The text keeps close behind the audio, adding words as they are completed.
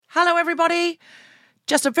Hello, everybody.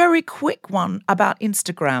 Just a very quick one about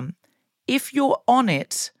Instagram. If you're on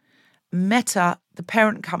it, Meta, the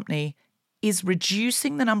parent company, is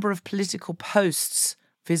reducing the number of political posts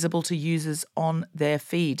visible to users on their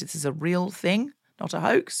feed. This is a real thing, not a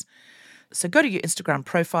hoax. So go to your Instagram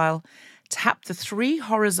profile, tap the 3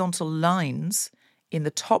 horizontal lines in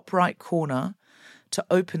the top right corner to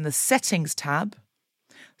open the Settings tab,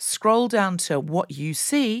 scroll down to What You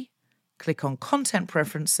See, click on Content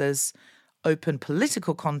Preferences, open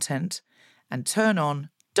Political Content, and turn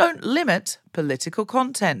on Don't Limit Political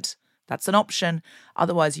Content. That's an option.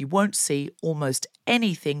 Otherwise, you won't see almost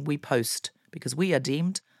anything we post because we are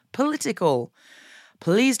deemed political.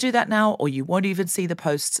 Please do that now, or you won't even see the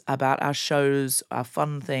posts about our shows, our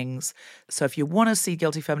fun things. So if you want to see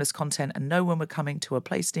Guilty Feminist content and know when we're coming to a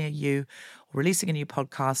place near you or releasing a new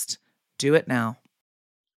podcast, do it now.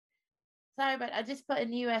 Sorry, but I just put a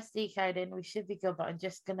new SD card in. We should be good, but I'm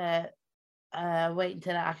just going to wait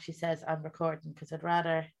until it actually says I'm recording because I'd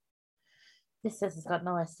rather... This says it's got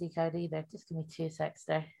no SD card either. Just give me 2 secs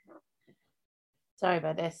there. Sorry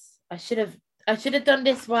about this. I should have done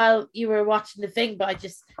this while you were watching the thing, but I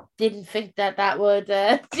just didn't think that would...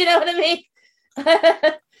 do you know what I mean?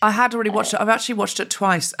 I had already watched it. I've actually watched it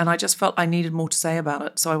twice and I just felt I needed more to say about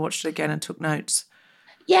it. So I watched it again and took notes.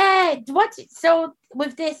 Yeah. So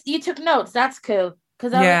with this, you took notes. That's cool.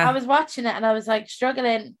 Because I was watching it and I was like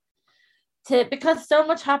struggling because so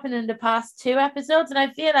much happened in the past 2 episodes. And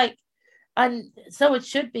I feel like, and so it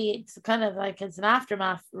should be, it's kind of like it's an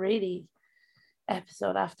aftermath, really,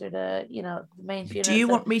 episode after the main funeral. Do you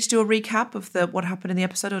want me to do a recap of what happened in the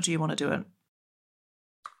episode, or do you want to do it?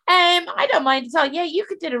 I don't mind at all. Yeah, you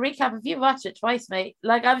could do the recap if you watched it twice, mate.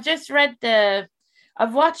 Like I've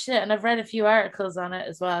watched it and I've read a few articles on it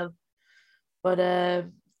as well. But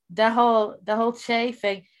the whole Che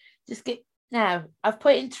thing, now I've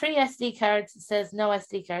put in 3 SD cards. It says no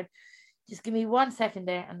SD card. Just give me 1 second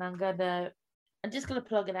there, and I'm just gonna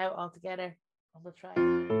plug it out altogether, and we'll try.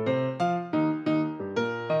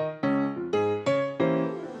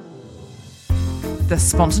 The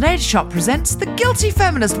Spontaneity Shop presents The Guilty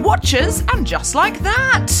Feminist Watchers, and just like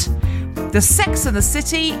that, the Sex and the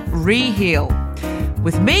City Reheal.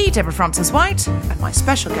 With me, Deborah Frances-White, and my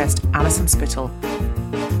special guest, Alison Spittle.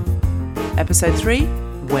 Episode 3,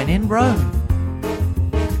 When in Rome.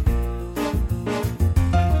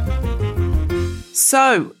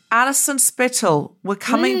 So, Alison Spittle, we're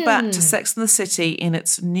coming back to Sex and the City in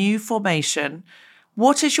its new formation.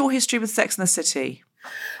 What is your history with Sex and the City?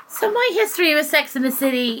 So my history with Sex and the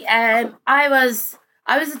City, I was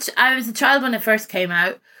a child when it first came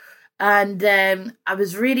out, and I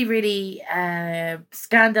was really, really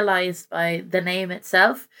scandalised by the name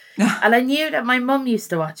itself. And I knew that my mum used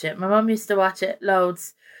to watch it. My mum used to watch it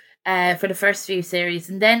loads for the first few series,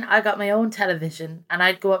 and then I got my own television, and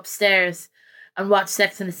I'd go upstairs and watch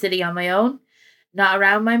Sex and the City on my own, not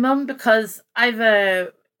around my mum, because I've a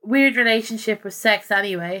weird relationship with sex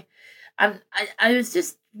anyway. And I was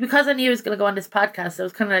just, because I knew I was going to go on this podcast, I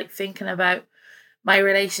was kind of like thinking about my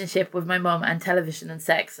relationship with my mum and television and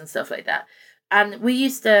sex and stuff like that. And we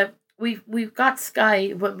got Sky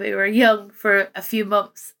when we were young for a few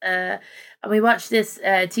months, and we watched this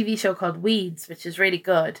TV show called Weeds, which is really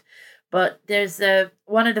good. But there's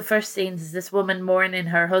one of the first scenes is this woman mourning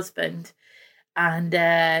her husband,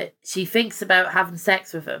 and she thinks about having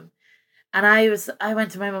sex with him. And I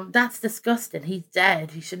went to my mum, that's disgusting. He's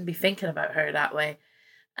dead. He shouldn't be thinking about her that way.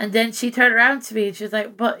 And then she turned around to me and she was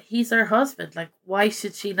like, but he's her husband. Like, why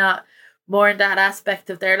should she not mourn that aspect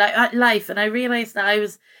of their life? And I realised that I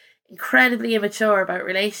was incredibly immature about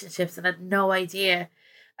relationships and had no idea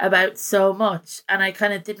about so much. And I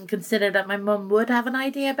kind of didn't consider that my mum would have an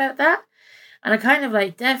idea about that. And I kind of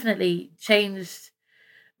like definitely changed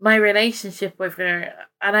my relationship with her,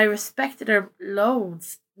 and I respected her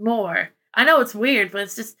loads more. I know it's weird, but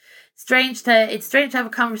it's just strange to have a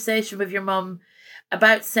conversation with your mum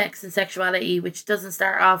about sex and sexuality, which doesn't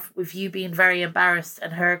start off with you being very embarrassed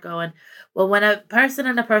and her going, well, when a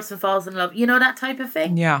person falls in love, that type of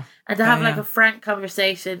thing. Yeah. And to have like a frank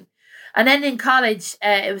conversation. And then in college,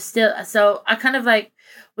 it was still, so I kind of like,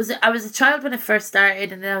 I was a child when it first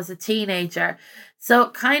started, and then I was a teenager. So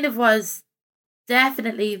it kind of was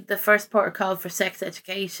definitely the first port of call for sex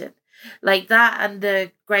education. Like that and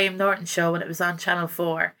the Graham Norton show when it was on Channel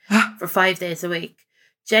 4 for 5 days a week.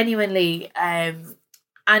 Genuinely, and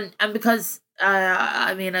because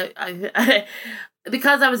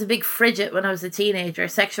because I was a big frigid when I was a teenager,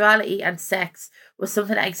 sexuality and sex was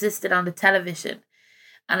something that existed on the television,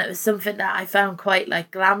 and it was something that I found quite like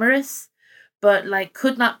glamorous, but like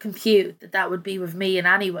could not compute that would be with me in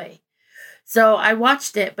any way. So I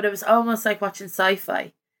watched it, but it was almost like watching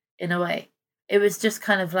sci-fi in a way. It was just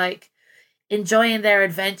kind of like enjoying their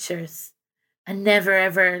adventures and never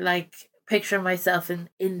ever like picturing myself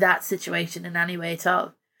in that situation in any way at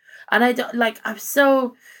all. And I don't like, I'm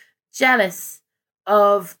so jealous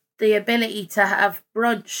of the ability to have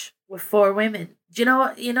brunch with four women. Do you know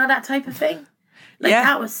what, you know, that type of thing? Like Yeah.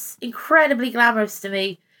 that was incredibly glamorous to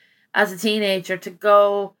me as a teenager, to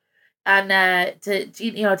go and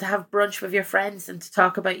to have brunch with your friends and to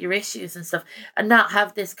talk about your issues and stuff, and not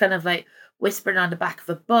have this kind of like whispering on the back of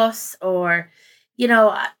a bus, or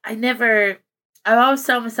I always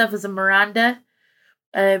saw myself as a Miranda,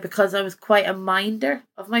 because I was quite a minder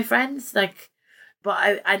of my friends, like,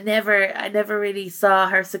 but I never really saw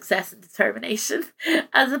her success and determination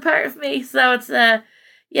as a part of me. So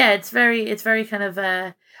it's very kind of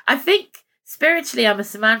I think spiritually I'm a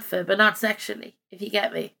Samantha, but not sexually, if you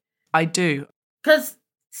get me. I do. Because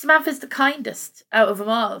Samantha's the kindest out of them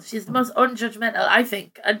all. She's the most unjudgmental, I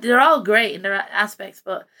think. And they're all great in their aspects,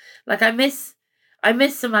 but like I miss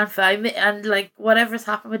Samantha. And like whatever's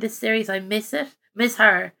happened with this series, I miss her,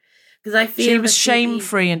 because I feel She was that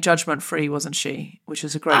shame-free and judgment-free, wasn't she? Which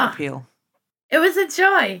is a great appeal. It was a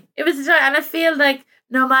joy. It was a joy, and I feel like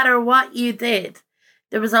no matter what you did,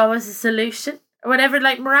 there was always a solution or whatever.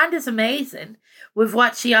 Like Miranda's amazing with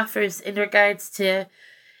what she offers in regards to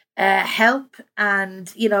help,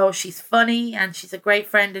 and she's funny and she's a great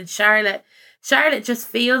friend. And Charlotte just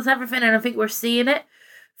feels everything, and I think we're seeing it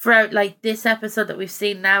throughout like this episode that we've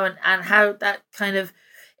seen now, and how that kind of,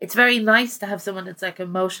 it's very nice to have someone that's like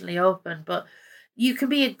emotionally open, but you can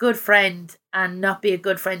be a good friend and not be a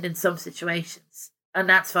good friend in some situations, and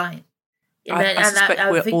that's fine. I suspect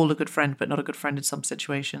we're all a good friend, but not a good friend in some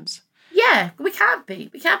situations. Yeah, we can't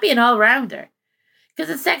be an all-rounder. Because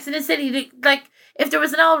in Sex and the City, like, if there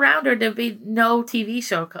was an all-rounder, there'd be no TV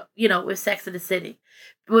show, with Sex and the City,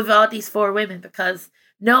 with all these four women, because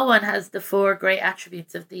no one has the four great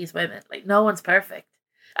attributes of these women. Like, no one's perfect.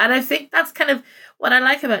 And I think that's kind of what I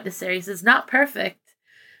like about the series. It's not perfect,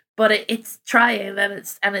 but it's trying,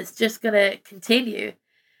 and it's just going to continue.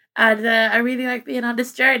 And I really like being on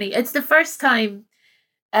this journey. It's the first time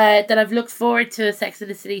that I've looked forward to a Sex and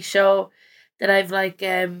the City show that I've like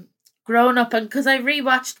grown up on, because I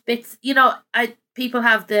rewatched bits. People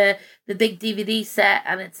have the big DVD set,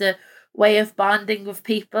 and it's a way of bonding with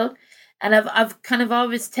people. And I've kind of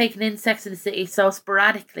always taken in Sex and the City so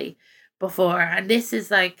sporadically before, and this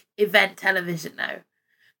is like event television now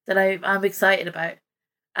that I'm excited about.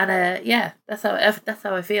 And that's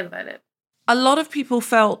how I feel about it. A lot of people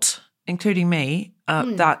felt, including me,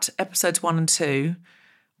 that episodes 1 and 2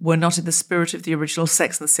 were not in the spirit of the original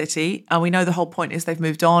Sex and the City. And we know the whole point is they've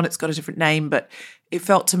moved on, it's got a different name, but it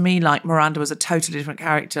felt to me like Miranda was a totally different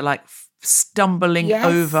character, like stumbling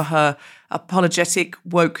over her apologetic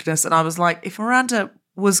wokeness. And I was like, if Miranda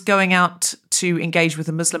was going out to engage with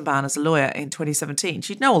a Muslim ban as a lawyer in 2017,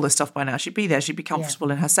 she'd know all this stuff by now. She'd be there. She'd be comfortable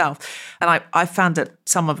in herself. And I found that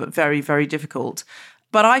some of it very, very difficult.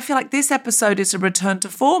 But I feel like this episode is a return to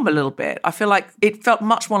form a little bit. I feel like it felt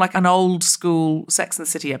much more like an old school Sex and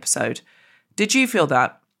the City episode. Did you feel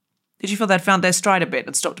that? Did you feel they'd found their stride a bit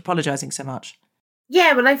and stopped apologising so much?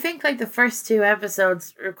 Yeah, well, I think like the first two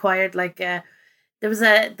episodes required like there was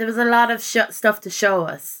a lot of stuff to show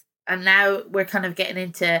us, and now we're kind of getting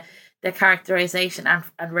into the characterization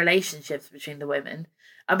and relationships between the women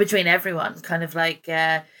and between everyone. Kind of like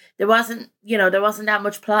there wasn't that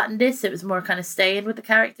much plot in this. It was more kind of staying with the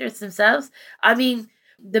characters themselves. I mean,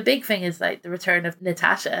 the big thing is like the return of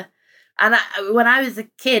Natasha. And when I was a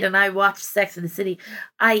kid and I watched Sex and the City,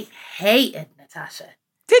 I hated Natasha.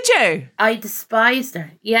 Did you? I despised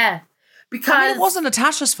her. Yeah. Because I mean, it wasn't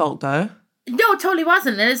Natasha's fault though. No, it totally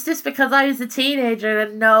wasn't. And it's just because I was a teenager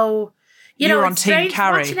and you were on Team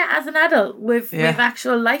Carrie. Watching it as an adult with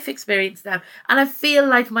actual life experience now. And I feel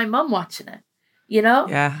like my mum watching it,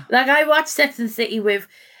 Yeah. Like I watched Sex and the City with,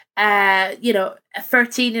 a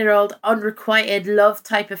 13-year-old unrequited love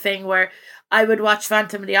type of thing, where I would watch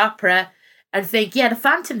Phantom of the Opera and think, yeah, the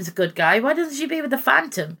Phantom's a good guy. Why doesn't she be with the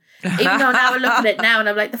Phantom? Even though now I look at it now and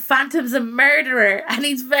I'm like, the Phantom's a murderer and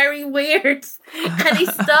he's very weird and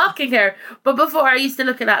he's stalking her. But before I used to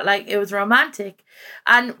look at that like it was romantic.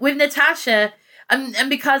 And with Natasha, and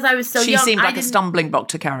because I was so young, she seemed like a stumbling block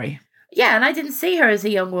to carry. Yeah, and I didn't see her as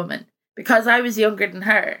a young woman because I was younger than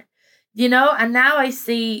her, and now I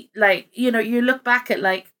see like, you look back at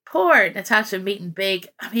like poor Natasha meeting Big.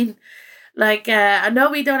 I mean, like, I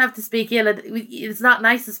know we don't have to speak ill. It's not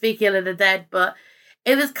nice to speak ill of the dead, but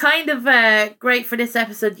it was kind of great for this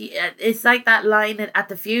episode. It's like that line at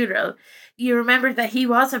the funeral. You remember that he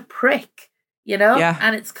was a prick Yeah.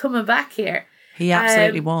 and it's coming back here. He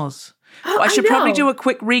absolutely was. Oh, I should know. probably do a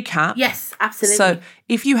quick recap. Yes, absolutely. So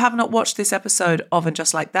if you have not watched this episode of And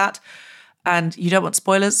Just Like That, and you don't want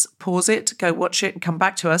spoilers, pause it, go watch it and come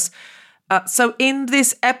back to us. So in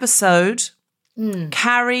this episode,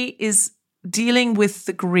 Carrie is dealing with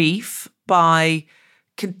the grief by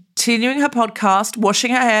continuing her podcast,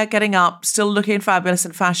 washing her hair, getting up, still looking fabulous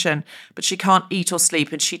in fashion, but she can't eat or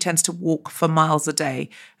sleep, and she tends to walk for miles a day,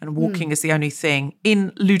 and walking is the only thing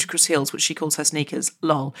in ludicrous heels, which she calls her sneakers,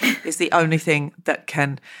 lol, is the only thing that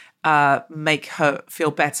can make her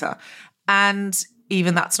feel better. And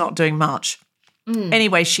even that's not doing much.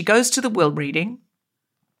 Anyway, she goes to the will reading,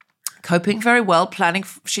 coping very well,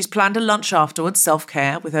 she's planned a lunch afterwards,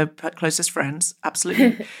 self-care with her closest friends,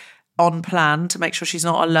 absolutely on plan to make sure she's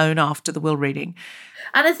not alone after the will reading.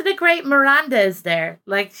 And isn't it great Miranda is there?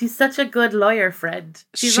 Like, she's such a good lawyer friend.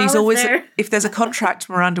 She's always there. If there's a contract,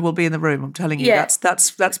 Miranda will be in the room, I'm telling you. Yeah.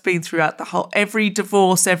 That's been throughout the whole, every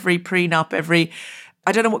divorce, every prenup,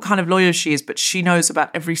 I don't know what kind of lawyer she is, but she knows about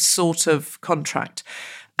every sort of contract.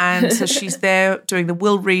 And so she's there doing the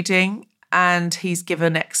will reading, and he's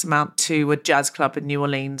given X amount to a jazz club in New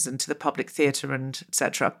Orleans and to the public theatre and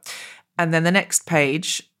etc. And then the next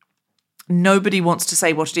page, nobody wants to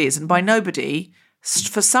say what it is. And by nobody,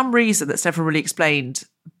 for some reason that's never really explained,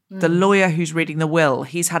 the lawyer who's reading the will,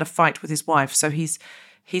 he's had a fight with his wife. So he's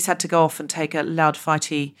had to go off and take a loud,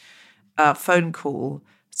 fighty phone call.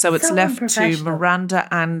 So it's left to Miranda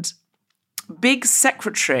and Big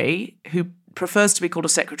Secretary, who prefers to be called a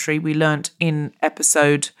secretary. We learnt in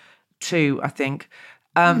episode 2, I think,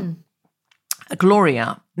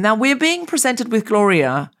 Gloria. Now, we're being presented with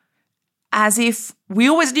Gloria as if we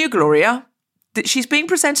always knew Gloria, that she's being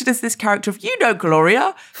presented as this character of,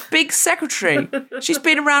 Gloria, Big Secretary. She's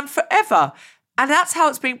been around forever. And that's how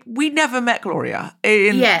it's been. We never met Gloria.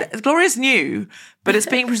 Gloria's new, but it's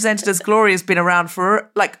being presented as Gloria's been around for,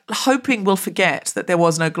 hoping we'll forget that there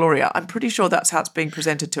was no Gloria. I'm pretty sure that's how it's being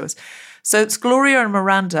presented to us. So it's Gloria and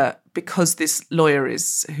Miranda, because this lawyer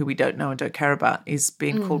is, who we don't know and don't care about, is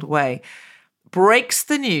being called away, breaks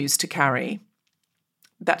the news to Carrie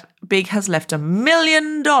that Big has left $1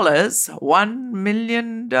 million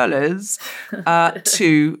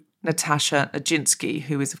to Natasha Ajinsky,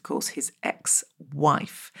 who is, of course, his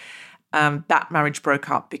ex-wife. That marriage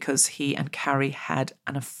broke up because he and Carrie had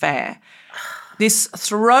an affair. This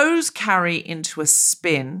throws Carrie into a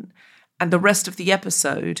spin, and the rest of the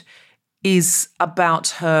episode is about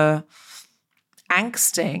her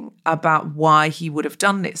angsting about why he would have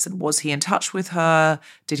done this, and was he in touch with her?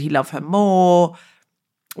 Did he love her more?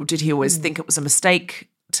 Or did he always think it was a mistake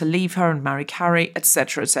to leave her and marry Carrie,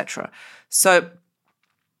 etc., etc.? So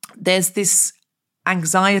there's this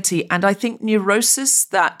anxiety and I think neurosis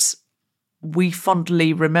that we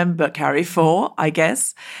fondly remember Carrie for, I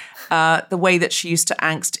guess. The way that she used to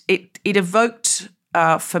angst, it evoked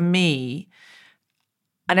for me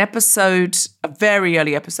a very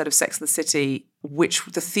early episode of Sex and the City, which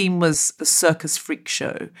the theme was the circus freak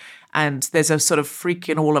show. And there's a sort of freak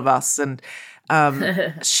in all of us. And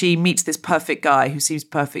she meets this perfect guy who seems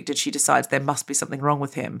perfect, and she decides there must be something wrong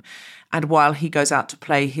with him. And while he goes out to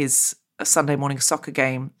play his Sunday morning soccer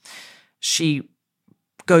game, she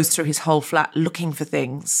goes through his whole flat looking for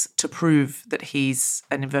things to prove that he's,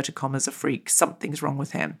 in inverted commas, a freak. Something's wrong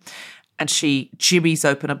with him. And she jibbies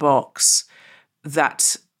open a box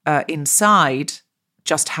that inside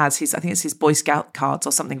just has I think it's his Boy Scout cards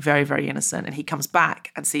or something very, very innocent. And he comes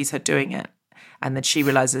back and sees her doing it. And then she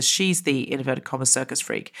realizes she's the, in inverted commas, circus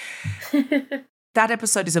freak. That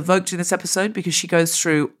episode is evoked in this episode because she goes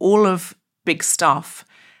through all of Big's stuff.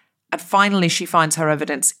 And finally, she finds her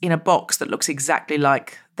evidence in a box that looks exactly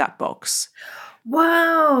like that box.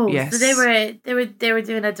 Wow! Yes. So they were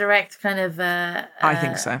doing a direct kind of. I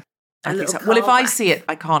think so. Well, if I see it,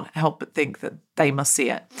 I can't help but think that they must see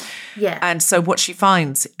it. Yeah. And so what she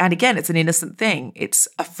finds, and again, it's an innocent thing. It's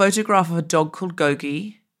a photograph of a dog called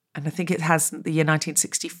Gogi, and I think it has the year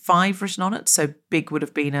 1965 written on it. So Big would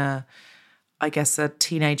have been a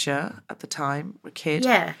teenager at the time, a kid.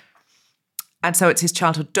 Yeah. And so it's his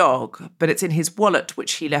childhood dog, but it's in his wallet,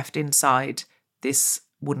 which he left inside this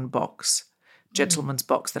wooden box, gentleman's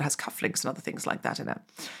box that has cufflinks and other things like that in it.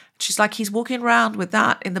 She's like, he's walking around with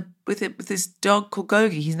that with this dog called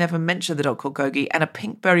Gogi. He's never mentioned the dog called Gogi, and a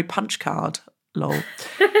Pinkberry punch card. Lol.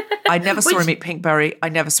 I never saw him eat Pinkberry. I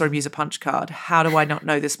never saw him use a punch card. How do I not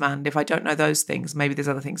know this man? If I don't know those things, maybe there's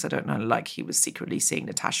other things I don't know, like he was secretly seeing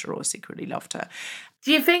Natasha or secretly loved her.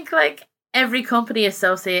 Do you think every company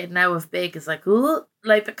associated now with Big is ooh,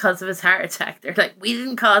 because of his heart attack? They're like, we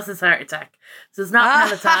didn't cause his heart attack. So it's not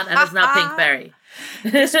Peloton and it's not Pinkberry.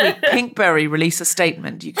 This week, Pinkberry released a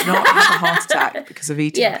statement. You cannot have a heart attack because of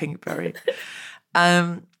eating Pinkberry.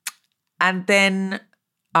 And then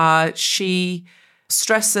she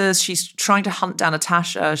stresses, she's trying to hunt down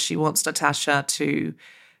Natasha. She wants Natasha to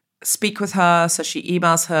speak with her. So she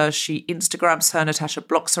emails her. She Instagrams her. Natasha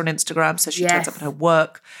blocks her on Instagram. So she turns up at her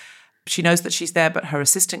work. She knows that she's there, but her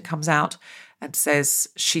assistant comes out and says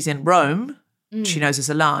she's in Rome. She knows it's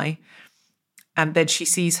a lie. And then she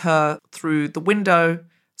sees her through the window.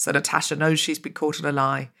 So Natasha knows she's been caught in a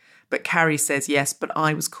lie. But Carrie says, yes, but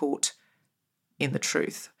I was caught in the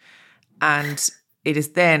truth. And it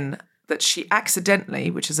is then that she accidentally,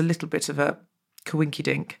 which is a little bit of a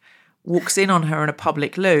coinkydink, walks in on her in a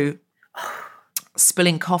public loo,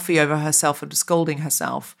 spilling coffee over herself and scolding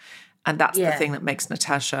herself. And that's the thing that makes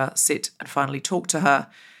Natasha sit and finally talk to her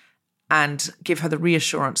and give her the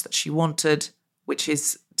reassurance that she wanted, which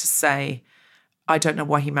is to say, I don't know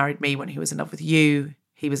why he married me when he was in love with you.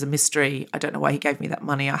 He was a mystery. I don't know why he gave me that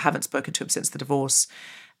money. I haven't spoken to him since the divorce.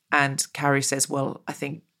 And Carrie says, well, I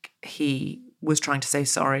think he was trying to say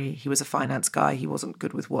sorry. He was a finance guy. He wasn't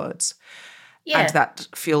good with words. Yeah. And that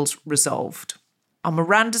feels resolved. On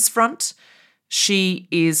Miranda's front, she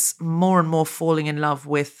is more and more falling in love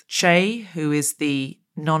with Shay, who is the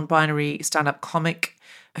non-binary stand-up comic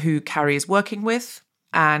who Carrie is working with,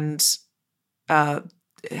 and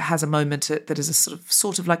has a moment that is a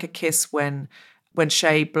sort of like a kiss when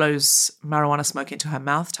Shay blows marijuana smoke into her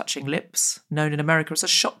mouth, touching lips, known in America as a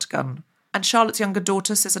shotgun. And Charlotte's younger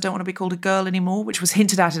daughter says, I don't want to be called a girl anymore, which was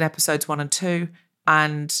hinted at in episodes 1 and 2.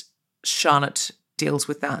 And Charlotte deals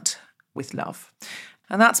with that with love.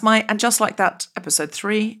 And and just like that, episode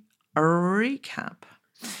 3, a recap.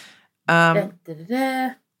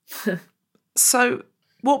 So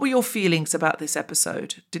what were your feelings about this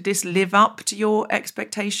episode? Did this live up to your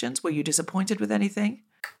expectations? Were you disappointed with anything?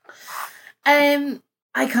 I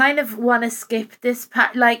kind of want to skip this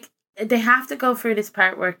part. Like, they have to go through this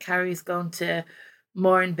part where Carrie's going to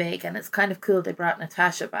mourn big, and it's kind of cool they brought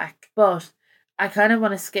Natasha back. But I kind of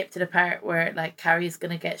want to skip to the part where, like, Carrie's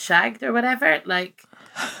going to get shagged or whatever. Like,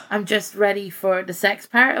 I'm just ready for the sex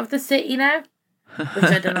part of the city now, which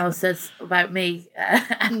I don't know says about me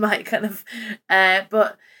and my kind of...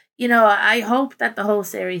 but, you know, I hope that the whole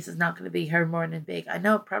series is not going to be her mourning big. I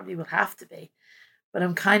know it probably will have to be, but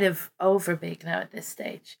I'm kind of over Big now at this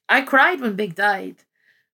stage. I cried when Big died,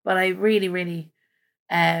 but I really, really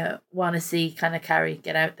want to see kind of Carrie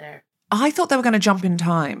get out there. I thought they were going to jump in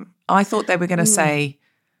time. I thought they were going to say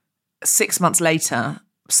 6 months later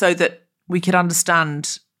so that we could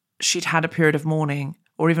understand she'd had a period of mourning,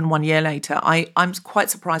 or even 1 year later. I'm quite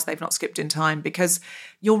surprised they've not skipped in time, because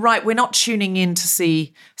you're right, we're not tuning in to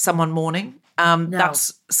see someone mourning. No.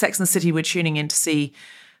 That's Sex and the City. We're tuning in to see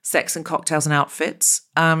sex and cocktails and outfits.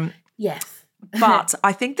 Yes. But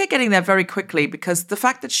I think they're getting there very quickly, because the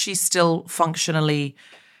fact that she's still functionally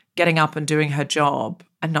getting up and doing her job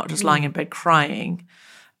and not just lying in bed crying,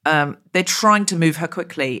 they're trying to move her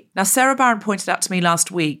quickly. Now, Sarah Barron pointed out to me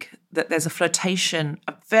last week that there's a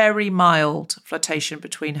very mild flirtation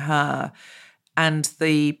between her and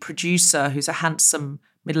the producer, who's a handsome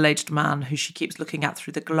middle-aged man who she keeps looking at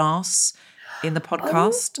through the glass in the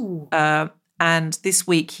podcast. And this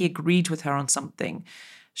week he agreed with her on something.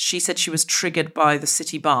 She said she was triggered by the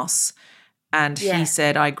city bus, and he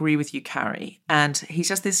said, I agree with you, Carrie. And he's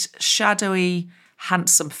just this shadowy,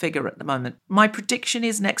 handsome figure at the moment. My prediction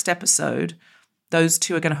is next episode, those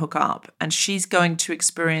two are going to hook up, and she's going to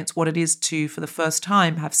experience what it is to, for the first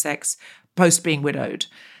time, have sex post being widowed.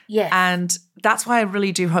 Yes. And that's why I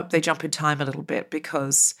really do hope they jump in time a little bit,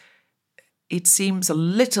 because it seems a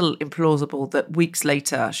little implausible that weeks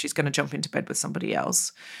later she's going to jump into bed with somebody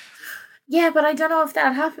else. Yeah, but I don't know if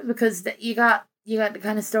that'll happen, because you got the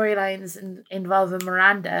kind of storylines involving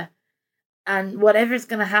Miranda, and whatever's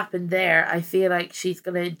going to happen there, I feel like she's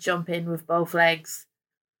going to jump in with both legs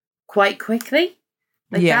quite quickly.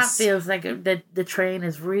 Like, yes. That feels like the train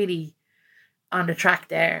is really on the track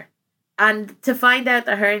there. And to find out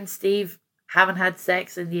that her and Steve haven't had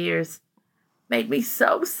sex in years made me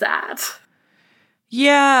so sad.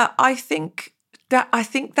 Yeah, I think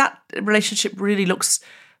that relationship really looks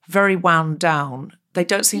very wound down. They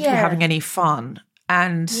don't seem to be having any fun.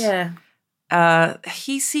 And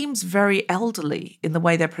he seems very elderly in the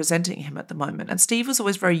way they're presenting him at the moment. And Steve was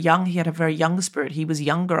always very young. He had a very young spirit. He was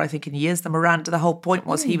younger, I think, in years than Miranda. The whole point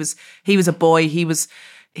was he was a boy. He was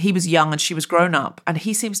young and she was grown up. And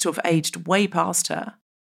he seems to have aged way past her.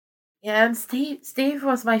 Yeah, and Steve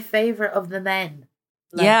was my favourite of the men.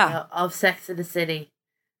 Of Sex and the City.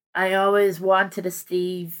 I always wanted a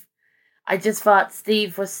Steve. I just thought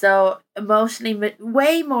Steve was so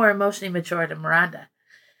way more emotionally mature than Miranda,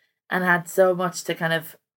 and had so much to kind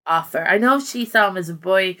of offer. I know she saw him as a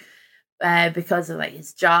boy because of like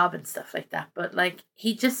his job and stuff like that, but like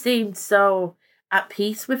he just seemed so at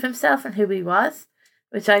peace with himself and who he was,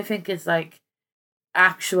 which I think is like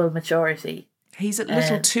actual maturity. He's a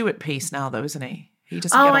little too at peace now, though, isn't he? He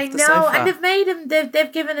doesn't Oh, get off I the know, sofa. and they've made him.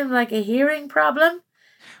 They've given him like a hearing problem,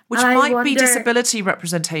 which might be disability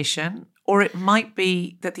representation, or it might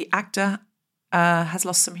be that the actor has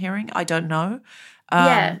lost some hearing. I don't know.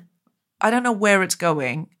 Yeah. I don't know where it's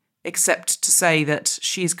going, except to say that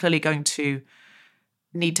she's clearly going to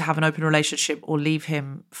need to have an open relationship or leave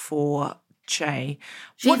him for Che.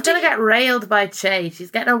 She's going to get railed by Che.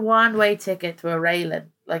 She's getting a one-way ticket to a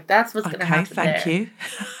railing. Like, that's what's going to happen. Okay, thank you.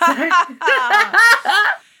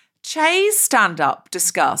 Che's stand-up,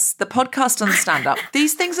 discuss, the podcast and the stand-up.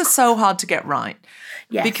 These things are so hard to get right.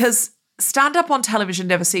 Yes. Because stand-up on television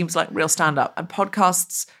never seems like real stand-up. And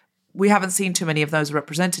podcasts, we haven't seen too many of those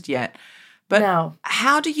represented yet. But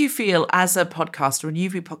How do you feel as a podcaster, and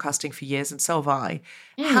you've been podcasting for years and so have I,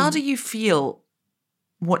 how do you feel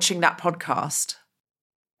watching that podcast?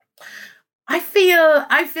 I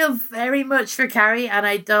feel very much for Carrie, and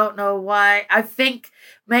I don't know why. I think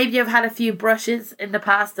maybe I've had a few brushes in the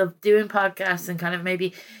past of doing podcasts and kind of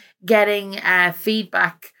maybe getting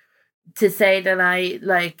feedback to say that I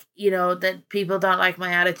like, that people don't like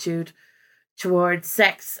my attitude towards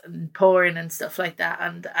sex and porn and stuff like that.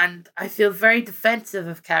 And I feel very defensive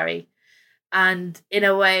of Carrie, and in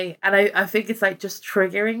a way, and I think it's like just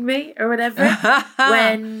triggering me or whatever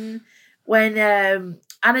when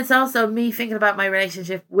and it's also me thinking about my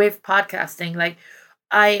relationship with podcasting. Like,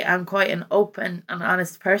 I am quite an open and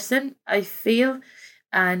honest person, I feel.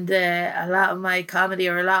 And a lot of my comedy,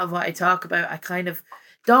 or a lot of what I talk about, I kind of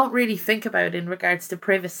don't really think about in regards to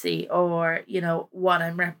privacy or, what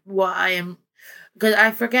I am. Because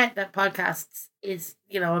I forget that podcasts is,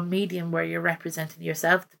 a medium where you're representing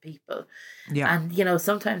yourself to people. Yeah. And,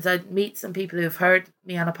 sometimes I meet some people who've heard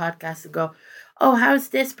me on a podcast and go, oh, how's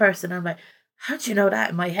this person? I'm like, how do you know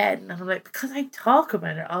that in my head? And I'm like, because I talk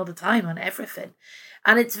about it all the time on everything.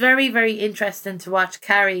 And it's very, very interesting to watch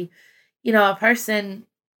Carrie, a person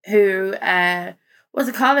who was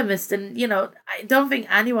a columnist. And, I don't think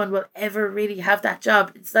anyone will ever really have that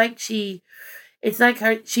job. It's like she's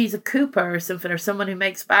a cooper or something, or someone who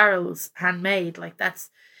makes barrels handmade. Like,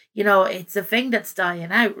 that's, it's a thing that's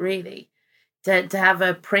dying out, really, to have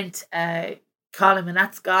a print column, and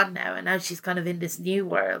that's gone now. And now she's kind of in this new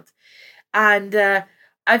world. And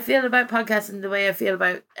I feel about podcasting the way I feel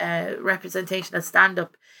about representation of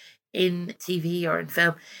stand-up in TV or in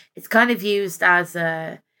film. It's kind of used as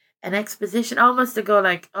an exposition, almost to go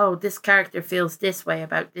like, oh, this character feels this way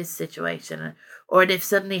about this situation, or they've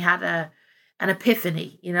suddenly had an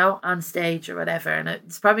epiphany, on stage or whatever. And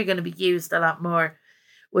it's probably going to be used a lot more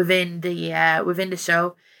within the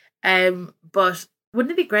show. But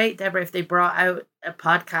wouldn't it be great, Deborah, if they brought out a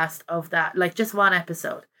podcast of that, like just one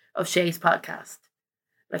episode of Shay's podcast,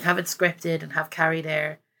 like have it scripted and have Carrie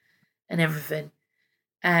there and everything?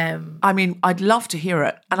 I mean, I'd love to hear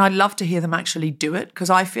it, and I'd love to hear them actually do it, because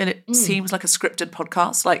I feel it seems like a scripted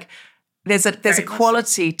podcast. Like there's a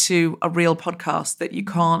quality to a real podcast that you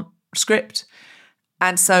can't script.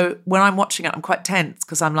 And so when I'm watching it, I'm quite tense,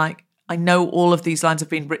 because I'm like, I know all of these lines have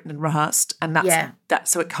been written and rehearsed, and that,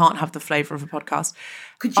 so it can't have the flavour of a podcast.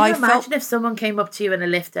 Could you imagine if someone came up to you in a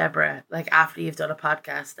lift, Deborah, like after you've done a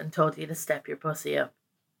podcast, and told you to step your pussy up?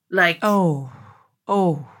 Like, I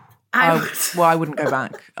wouldn't go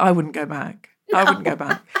back. I wouldn't go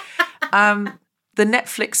back. The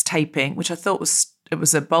Netflix taping, which I thought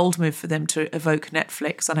was a bold move for them to evoke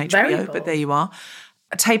Netflix on HBO, but there you are.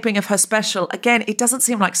 A taping of her special. Again, it doesn't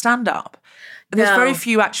seem like stand-up. There's very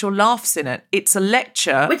few actual laughs in it. It's a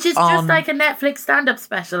lecture. Which is just like a Netflix stand-up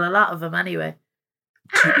special, a lot of them anyway.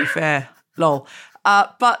 To be fair, lol.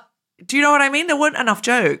 But do you know what I mean? There weren't enough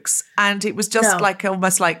jokes. And it was just like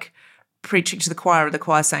almost like preaching to the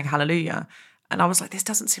choir saying hallelujah. And I was like, this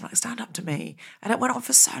doesn't seem like stand-up to me. And it went on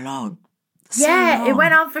for so long. It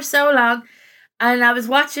went on for so long. And I was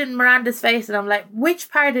watching Miranda's face, and I'm like, which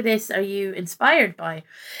part of this are you inspired by?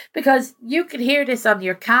 Because you could hear this on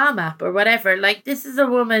your Calm app or whatever. Like, this is a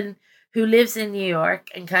woman who lives in New York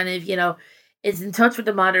and kind of, is in touch with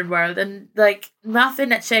the modern world. And, like, nothing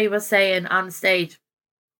that Shay was saying on stage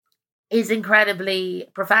is incredibly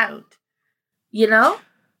profound, Not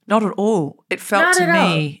at all. It felt to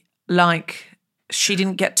me like she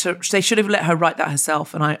didn't get to, they should have let her write that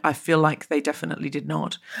herself. And I feel like they definitely did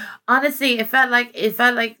not. Honestly, it felt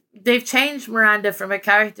like they've changed Miranda from a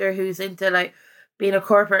character who's into like being a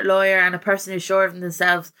corporate lawyer and a person who's sure of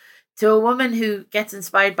themselves, to a woman who gets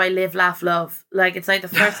inspired by live, laugh, love. Like, it's like the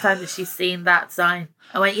first time that she's seen that sign.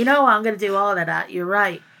 I went, you know what, I'm going to do all of that. You're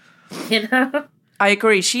right. You know? I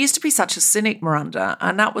agree. She used to be such a cynic, Miranda,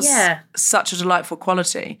 and that was such a delightful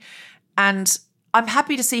quality. And I'm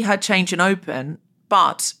happy to see her change and open,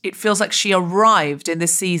 but it feels like she arrived in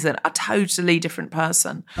this season a totally different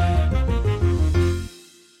person.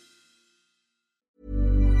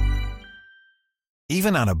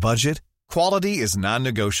 Even on a budget, quality is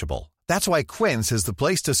non-negotiable. That's why Quince is the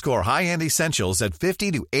place to score high-end essentials at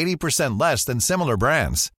 50 to 80% less than similar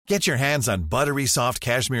brands. Get your hands on buttery soft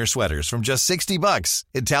cashmere sweaters from just $60,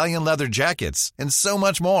 Italian leather jackets, and so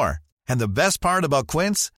much more. And the best part about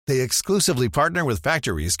Quince, they exclusively partner with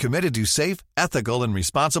factories committed to safe, ethical, and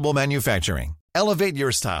responsible manufacturing. Elevate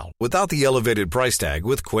your style without the elevated price tag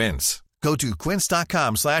with Quince. Go to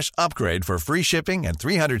quince.com/upgrade for free shipping and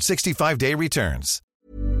 365-day returns.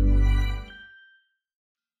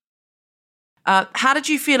 How did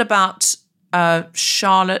you feel about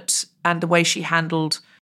Charlotte and the way she handled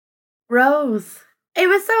Rose? It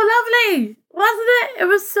was so lovely, wasn't it? It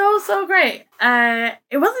was so great.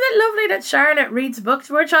 It wasn't it lovely that Charlotte reads books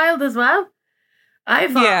to her child as well? I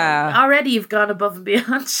thought already you've gone above and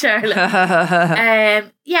beyond,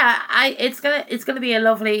 Charlotte. It's gonna be a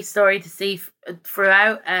lovely story to see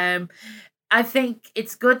throughout. I think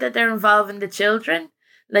it's good that they're involving the children.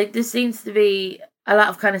 Like, there seems to be a lot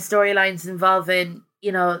of kind of storylines involving,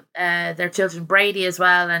 you know, their children, Brady as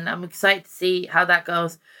well, and I'm excited to see how that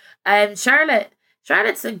goes.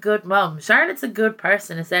 Charlotte's a good mum. Charlotte's a good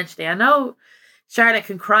person, essentially. I know Charlotte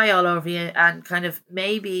can cry all over you and kind of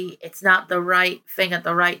maybe it's not the right thing at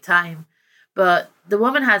the right time, but the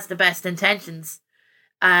woman has the best intentions.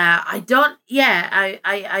 I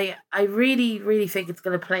really, really think it's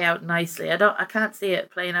going to play out nicely. I can't see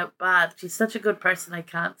it playing out bad. She's such a good person. I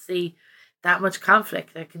can't see that much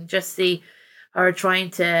conflict. I can just see her trying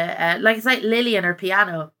to, like, it's like Lily and her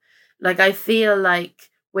piano. Like, I feel like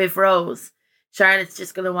with Rose, Charlotte's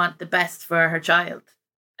just going to want the best for her child.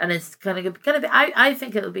 And it's going to be, I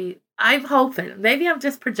think it'll be, I'm hoping, maybe I'm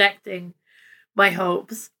just projecting my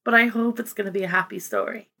hopes, but I hope it's going to be a happy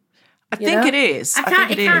story. I think it is. It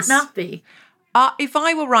can't not be. If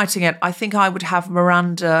I were writing it, I think I would have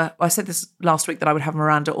Miranda. I said this last week that I would have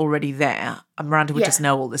Miranda already there, and Miranda would just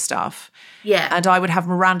know all this stuff. Yeah. And I would have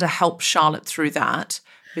Miranda help Charlotte through that,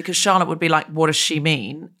 because Charlotte would be like, what does she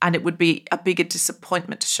mean? And it would be a bigger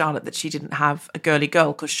disappointment to Charlotte that she didn't have a girly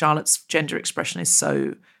girl, because Charlotte's gender expression is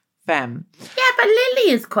so femme. Yeah, but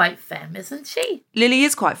Lily is quite femme, isn't she? Lily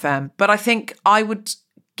is quite femme, but I think I would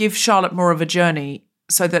give Charlotte more of a journey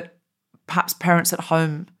so that perhaps parents at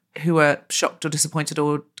home who are shocked or disappointed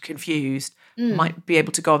or confused might be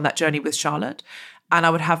able to go on that journey with Charlotte. And I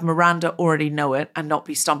would have Miranda already know it and not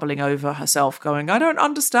be stumbling over herself going, I don't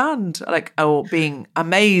understand, like, or being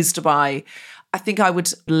amazed by. I think I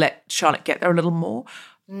would let Charlotte get there a little more.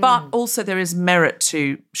 But also there is merit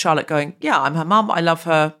to Charlotte going, yeah, I'm her mum, I love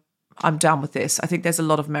her, I'm down with this. I think there's a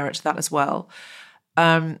lot of merit to that as well.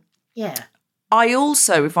 Yeah. I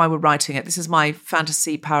also, if I were writing it, this is my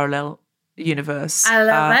fantasy parallel universe. I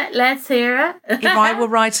love it. Let's hear it. If I were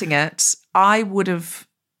writing it, I would have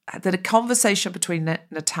that a conversation between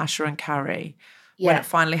Natasha and Carrie when it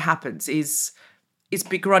finally happens is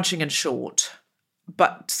begrudging and short,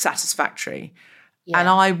 but satisfactory. Yeah. And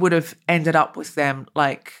I would have ended up with them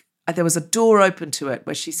like, there was a door open to it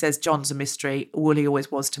where she says, John's a mystery. Well, he always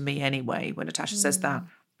was to me anyway, when Natasha says that.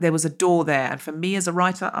 There was a door there. And for me as a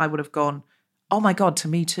writer, I would have gone, oh my God, to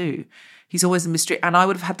me too. He's always a mystery. And I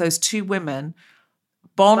would have had those two women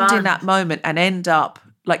bond in that moment and end up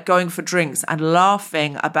like going for drinks and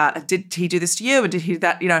laughing about, did he do this to you? And did he do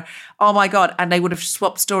that? You know, oh my God. And they would have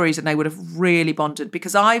swapped stories and they would have really bonded,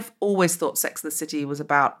 because I've always thought Sex and the City was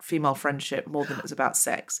about female friendship more than it was about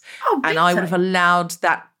sex. And I would have allowed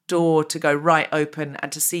that door to go right open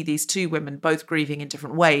and to see these two women both grieving in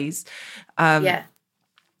different ways,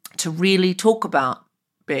 to really talk about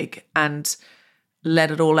Big and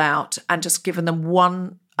let it all out, and just given them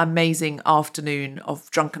one amazing afternoon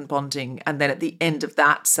of drunken bonding, and then at the end of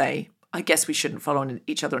that say, I guess we shouldn't follow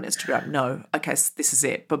each other on Instagram. No, okay, so this is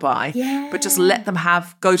it, bye-bye. Yeah. But just let them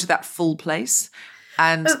go to that full place.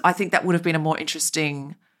 And I think that would have been a more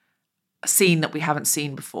interesting scene that we haven't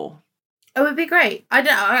seen before. It would be great.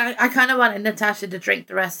 I kind of wanted Natasha to drink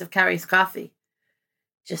the rest of Carrie's coffee,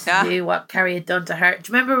 just to do what Carrie had done to her.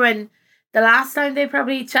 Do you remember when the last time they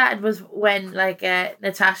probably chatted was when like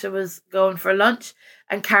Natasha was going for lunch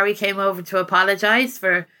and Carrie came over to apologise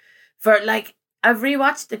for like, I've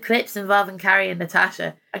rewatched the clips involving Carrie and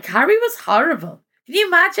Natasha, and Carrie was horrible. Can you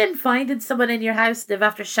imagine finding someone in your house live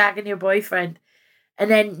after shagging your boyfriend, and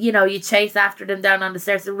then, you know, you chase after them down on the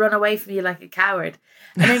stairs and run away from you like a coward,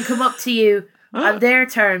 and then come up to you on their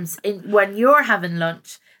terms when you're having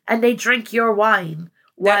lunch, and they drink your wine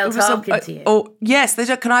while talking to you. Oh, yes. They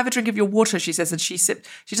don't, can I have a drink of your water, she says, and she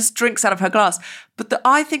just drinks out of her glass. But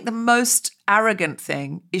I think the most arrogant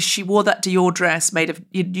thing is she wore that Dior dress made of,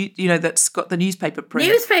 you know, that's got the newspaper print.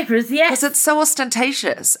 Newspapers, yes. Because it's so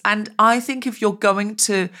ostentatious. And I think if you're going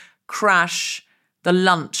to crash the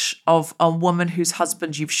lunch of a woman whose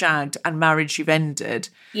husband you've shagged and marriage you've ended,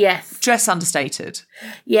 yes, dress understated.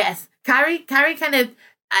 Yes. Carrie kind of,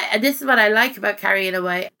 this is what I like about Carrie in a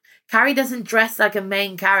way. Carrie doesn't dress like a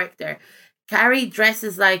main character. Carrie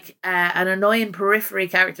dresses like an annoying periphery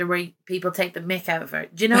character where people take the mick out of her.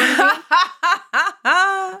 Do you know what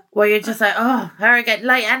I mean? Where you're just like, oh, her again.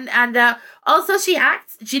 Like, and also she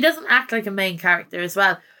doesn't act like a main character as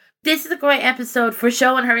well. This is a great episode for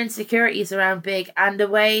showing her insecurities around Big and the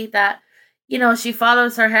way that, you know, she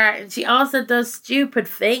follows her heart, and she also does stupid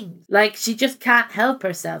things. Like, she just can't help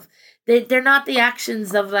herself. They're not the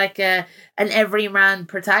actions of like an everyman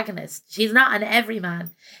protagonist. She's not an everyman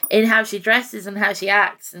in how she dresses and how she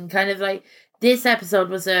acts. And kind of like this episode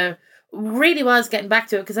really was getting back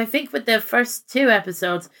to it, because I think with the first 2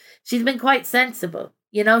 episodes, she's been quite sensible.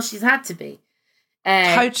 You know, she's had to be.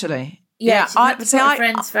 Totally. Yeah, she's had to put her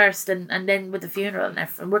friends first, and then with the funeral and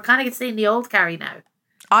everything. We're kind of seeing the old Carrie now.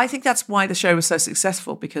 I think that's why the show was so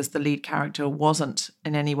successful, because the lead character wasn't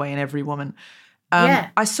in any way an every woman.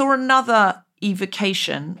 I saw another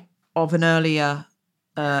evocation of an earlier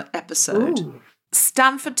episode. Ooh.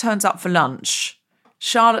 Stanford turns up for lunch.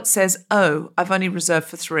 Charlotte says, "Oh, I've only reserved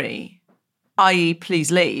for 3, i.e.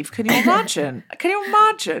 please leave." Can you imagine?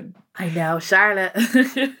 I know, Charlotte.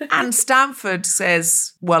 And Stanford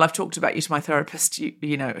says, "Well, I've talked about you to my therapist.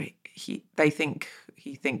 You know, he thinks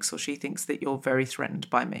that you're very threatened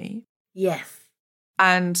by me." Yes.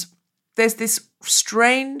 And there's this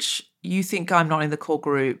strange, you think I'm not in the core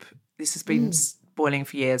group. This has been boiling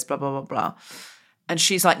for years, blah, blah, blah, blah. And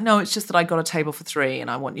she's like, "No, it's just that I got a table for 3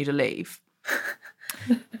 and I want you to leave."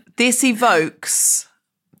 This evokes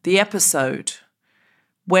the episode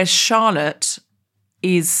where Charlotte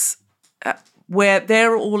is, where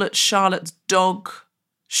they're all at Charlotte's dog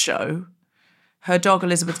show. Her dog,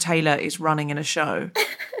 Elizabeth Taylor, is running in a show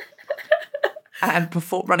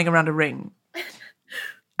and running around a ring.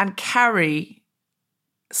 And Carrie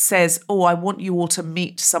says, "Oh, I want you all to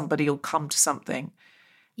meet somebody or come to something."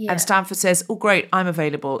 Yeah. And Stanford says, "Oh, great, I'm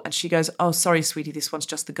available." And she goes, "Oh, sorry, sweetie, this one's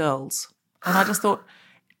just the girls." And I just thought,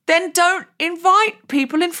 then don't invite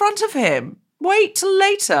people in front of him. Wait till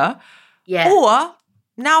later. Yeah. Or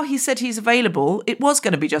now he said he's available. It was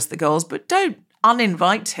going to be just the girls, but don't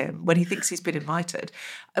uninvite him when he thinks he's been invited.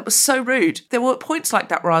 It was so rude. There were points like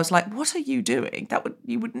that where I was like, what are you doing?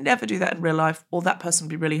 You would never do that in real life, or that person would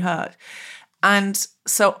be really hurt. And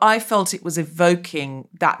so I felt it was evoking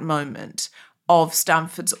that moment of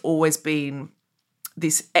Stanford's always been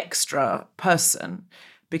this extra person,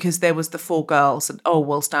 because there was the 4 girls and, oh,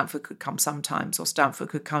 well, Stanford could come sometimes, or Stanford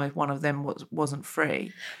could come if one of them wasn't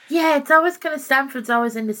free. Yeah, it's always kind of, Stanford's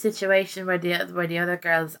always in the situation where the other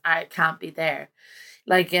girls can't be there.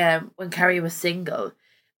 Like when Carrie was single,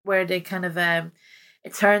 where they kind of,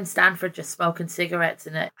 it turned Stanford just smoking cigarettes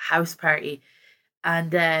in a house party.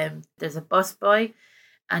 And there's a busboy,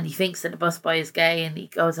 and he thinks that the busboy is gay, and he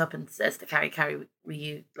goes up and says to Carrie, will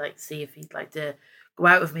you like see if he'd like to go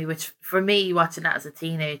out with me? Which for me, watching that as a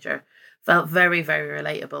teenager, felt very, very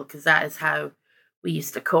relatable, because that is how we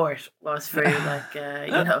used to court, was through like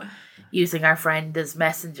using our friend as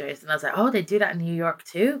messengers. And I was like, oh, they do that in New York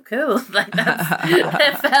too? Cool. Like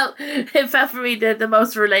it felt for me the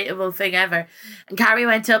most relatable thing ever. And Carrie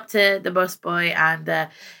went up to the busboy,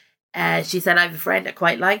 and she said, "I have a friend that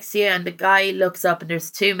quite likes you." And the guy looks up, and there's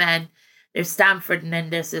 2 men. There's Stanford, and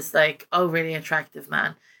then there's this like, really attractive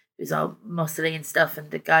man who's all muscly and stuff.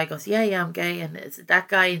 And the guy goes, yeah, I'm gay. And is it that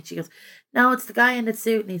guy? And she goes, no, it's the guy in the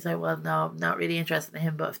suit. And he's like, well, no, I'm not really interested in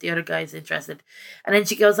him, but if the other guy's interested. And then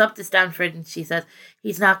she goes up to Stanford and she says,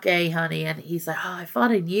 he's not gay, honey. And he's like, oh, I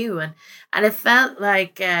thought I knew. And it felt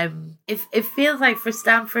like, it feels like for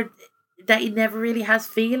Stanford that he never really has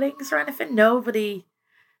feelings or anything. Nobody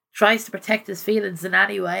tries to protect his feelings in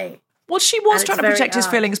any way. Well, she was trying to protect his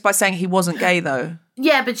feelings by saying he wasn't gay, though.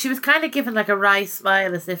 Yeah, but she was kind of giving like a wry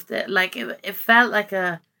smile, as if it felt like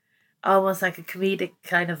almost like a comedic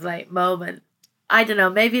kind of like moment. I don't know.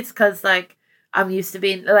 Maybe it's because like I'm used to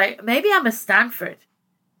being like, maybe I'm a Stanford,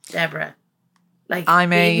 Deborah. Like, I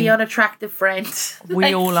mean, the unattractive friend.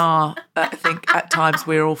 we all are. I think at times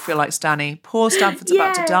we all feel like Stanny. Poor Stanford's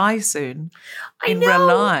about to die soon in real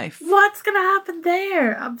life. What's going to happen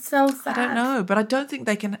there? I'm so sad. I don't know, but I don't think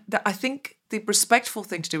they can. I think the respectful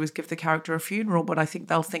thing to do is give the character a funeral, but I think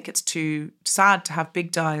they'll think it's too sad to have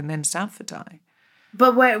Big die and then Stanford die.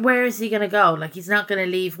 But where is he going to go? Like, he's not going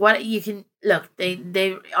to leave. What you can look,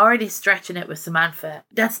 they already stretching it with Samantha.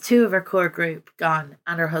 That's 2 of her core group gone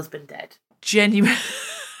and her husband dead. Genuine.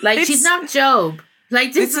 Like, she's not Job.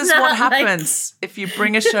 Like, this is not, what happens if you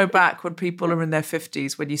bring a show back when people are in their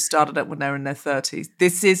 50s, when you started it when they're in their 30s.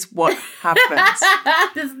 This is what happens.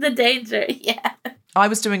 This is the danger, yeah. I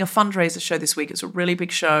was doing a fundraiser show this week. It's a really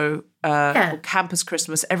big show called Campus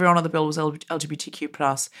Christmas. Everyone on the bill was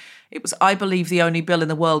LGBTQ+. It was, I believe, the only bill in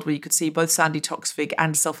the world where you could see both Sandy Toksvig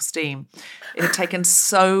and self-esteem. It had taken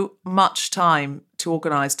so much time to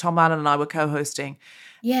organise. Tom Allen and I were co-hosting.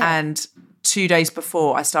 Yeah. And 2 days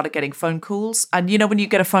before, I started getting phone calls. And you know when you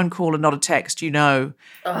get a phone call and not a text, and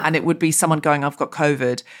it would be someone going, I've got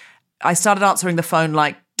COVID. I started answering the phone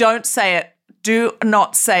like, don't say it. Do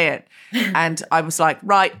not say it. And I was like,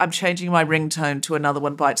 right, I'm changing my ringtone to Another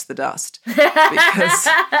One Bites the Dust. Because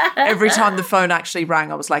every time the phone actually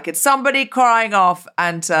rang, I was like, it's somebody crying off.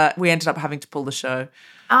 And we ended up having to pull the show.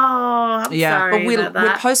 Oh, I'm sorry but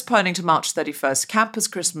we're postponing to March 31st. Campus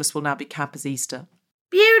Christmas will now be Campus Easter.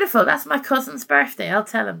 Beautiful. That's my cousin's birthday. I'll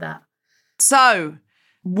tell him that. So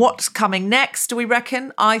what's coming next, do we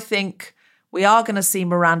reckon? I think we are going to see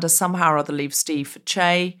Miranda somehow or other leave Steve for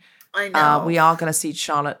Che. I know. We are going to see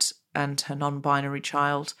Charlotte and her non-binary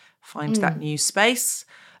child find that new space.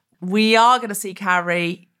 We are going to see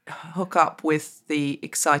Carrie hook up with the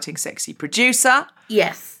exciting, sexy producer.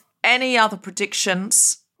 Yes. Any other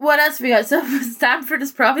predictions? What else have we got? So Stanford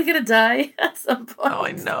is probably going to die at some point. Oh,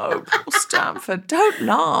 I know. Poor Stanford. Don't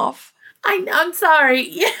laugh. I'm sorry.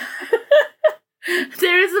 Yeah.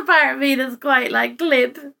 There is a part of me that's quite like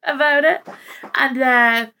glib about it.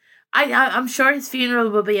 And I'm sure his funeral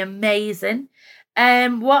will be amazing.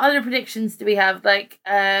 What other predictions do we have? Like,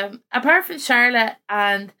 apart from Charlotte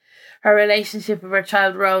and her relationship with her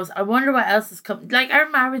child Rose, I wonder what else is coming. Like, our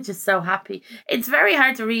marriage is so happy. It's very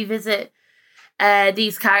hard to revisit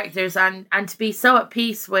these characters and to be so at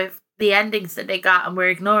peace with the endings that they got, and we're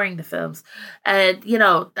ignoring the films.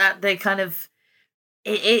 That they kind of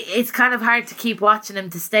it's kind of hard to keep watching them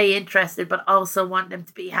to stay interested, but also want them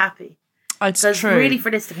to be happy. It's so true. Really, for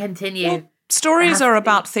this to continue. Well, stories are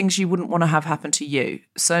about things you wouldn't want to have happen to you.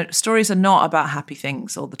 So stories are not about happy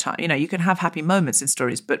things all the time. You know, you can have happy moments in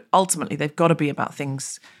stories, but ultimately they've got to be about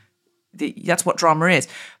things. That's what drama is.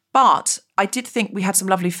 But I did think we had some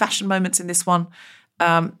lovely fashion moments in this one.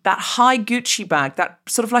 That high Gucci bag, that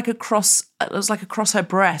sort of like it was like across her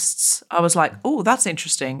breasts. I was like, oh, that's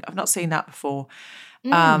interesting. I've not seen that before.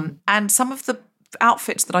 And some of the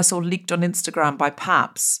outfits that I saw leaked on Instagram by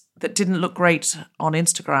Paps that didn't look great on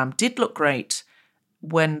Instagram did look great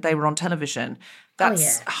when they were on television.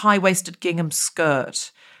 That's high-waisted gingham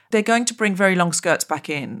skirt. They're going to bring very long skirts back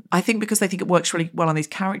in, I think, because they think it works really well on these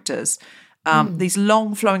characters. These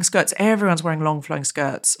long flowing skirts, everyone's wearing long flowing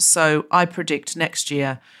skirts. So I predict next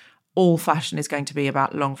year all fashion is going to be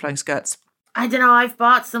about long flowing skirts. I don't know, I've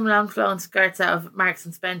bought some long flowing skirts out of Marks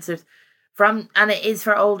and Spencer's and it is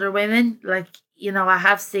for older women. Like, you know, I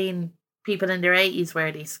have seen people in their 80s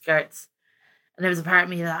wear these skirts. And there was a part of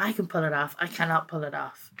me that I can pull it off. I cannot pull it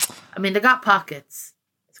off. I mean, they got pockets.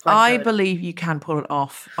 I believe you can pull it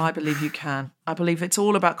off. I believe you can. I believe it's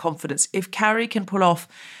all about confidence. If Carrie can pull off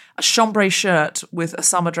a chambray shirt with a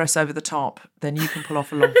summer dress over the top, then you can pull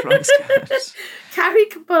off a long flowing skirt. Carrie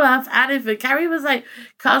can pull off anything. Carrie was like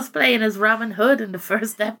cosplaying as Robin Hood in the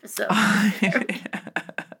first episode.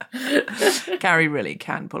 Carrie really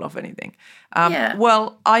can pull off anything.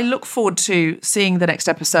 Well, I look forward to seeing the next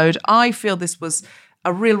episode. I feel this was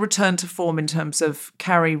a real return to form in terms of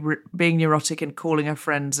Carrie being neurotic and calling her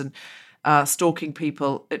friends and stalking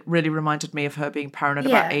people. It really reminded me of her being paranoid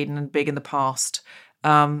about Aiden and Big in the past.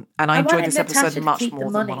 And I enjoyed this episode much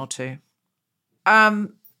more than one or two.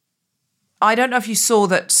 I don't know if you saw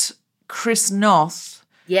that Chris Noth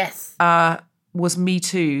was Me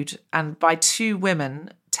Too'd, and by two women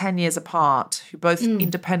 10 years apart who both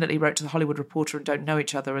independently wrote to the Hollywood Reporter and don't know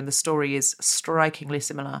each other, and the story is strikingly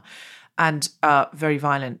similar and very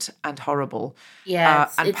violent and horrible. Yeah,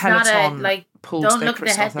 and Peloton pulled don't their look at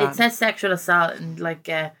the head. It says sexual assault, and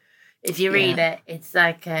if you read it, it's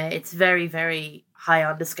it's very, very high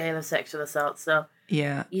on the scale of sexual assault. So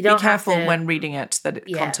yeah, you don't be careful have to, when reading it.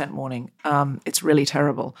 Content warning. It's really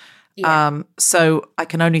terrible. Yeah. So I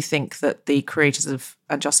can only think that the creators of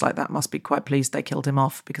And Just Like That must be quite pleased they killed him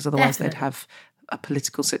off, because otherwise they'd have a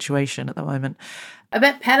political situation at the moment. I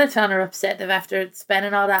bet Peloton are upset that after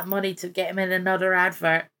spending all that money to get him in another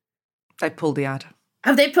advert. They pulled the ad.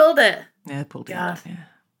 Have they pulled it? Yeah, they pulled the ad.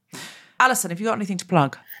 Yeah. Alison, have you got anything to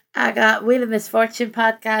plug? I got Wheel of Misfortune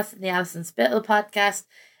podcast and the Alison Spittle podcast.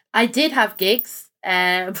 I did have gigs,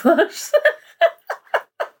 but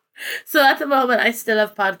so at the moment I still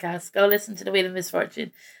have podcasts. Go listen to the Wheel of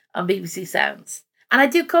Misfortune on BBC Sounds. And I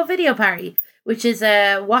do Co-Video Party, which is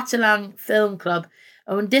a watch-along film club.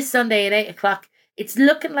 And this Sunday at 8 o'clock, it's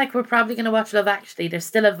looking like we're probably going to watch Love Actually. There's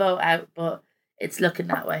still a vote out, but it's looking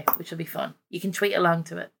that way, which will be fun. You can tweet along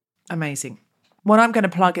to it. Amazing. What I'm going to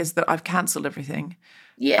plug is that I've cancelled everything.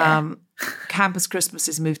 Yeah. Campus Christmas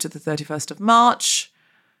is moved to the 31st of March.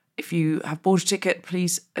 If you have bought a ticket,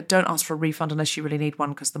 please don't ask for a refund unless you really need one,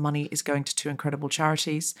 because the money is going to two incredible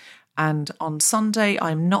charities. And on Sunday,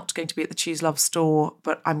 I'm not going to be at the Choose Love store,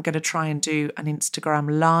 but I'm going to try and do an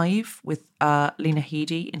Instagram live with Lena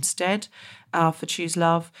Headey instead for Choose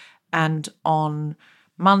Love. And on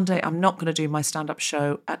Monday, I'm not going to do my stand-up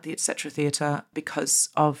show at the Etc. Theatre because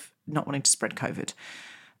of not wanting to spread COVID.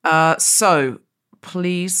 So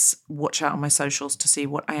please watch out on my socials to see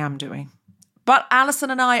what I am doing. But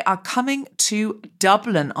Alison and I are coming to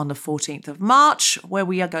Dublin on the 14th of March, where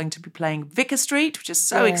we are going to be playing Vicar Street, which is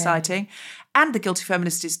so exciting. And The Guilty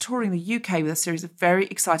Feminist is touring the UK with a series of very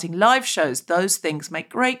exciting live shows. Those things make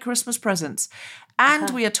great Christmas presents.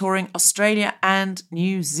 And we are touring Australia and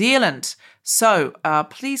New Zealand. So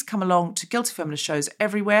please come along to Guilty Feminist shows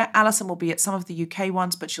everywhere. Alison will be at some of the UK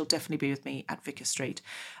ones, but she'll definitely be with me at Vicar Street.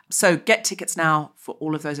 So get tickets now for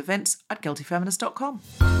all of those events at guiltyfeminist.com.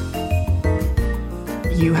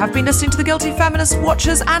 You have been listening to The Guilty Feminist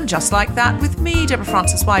Watchers, and Just Like That with me, Deborah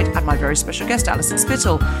Frances-White, and my very special guest, Alison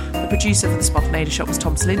Spittle. The producer for The Spontaneity Shop was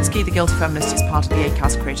Tom Selinsky. The Guilty Feminist is part of the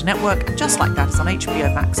Acast Creator Network, and Just Like That is on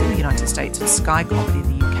HBO Max in the United States and Sky Comedy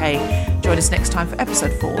in the UK. Join us next time for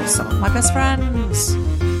episode 4 of Some of My Best Friends.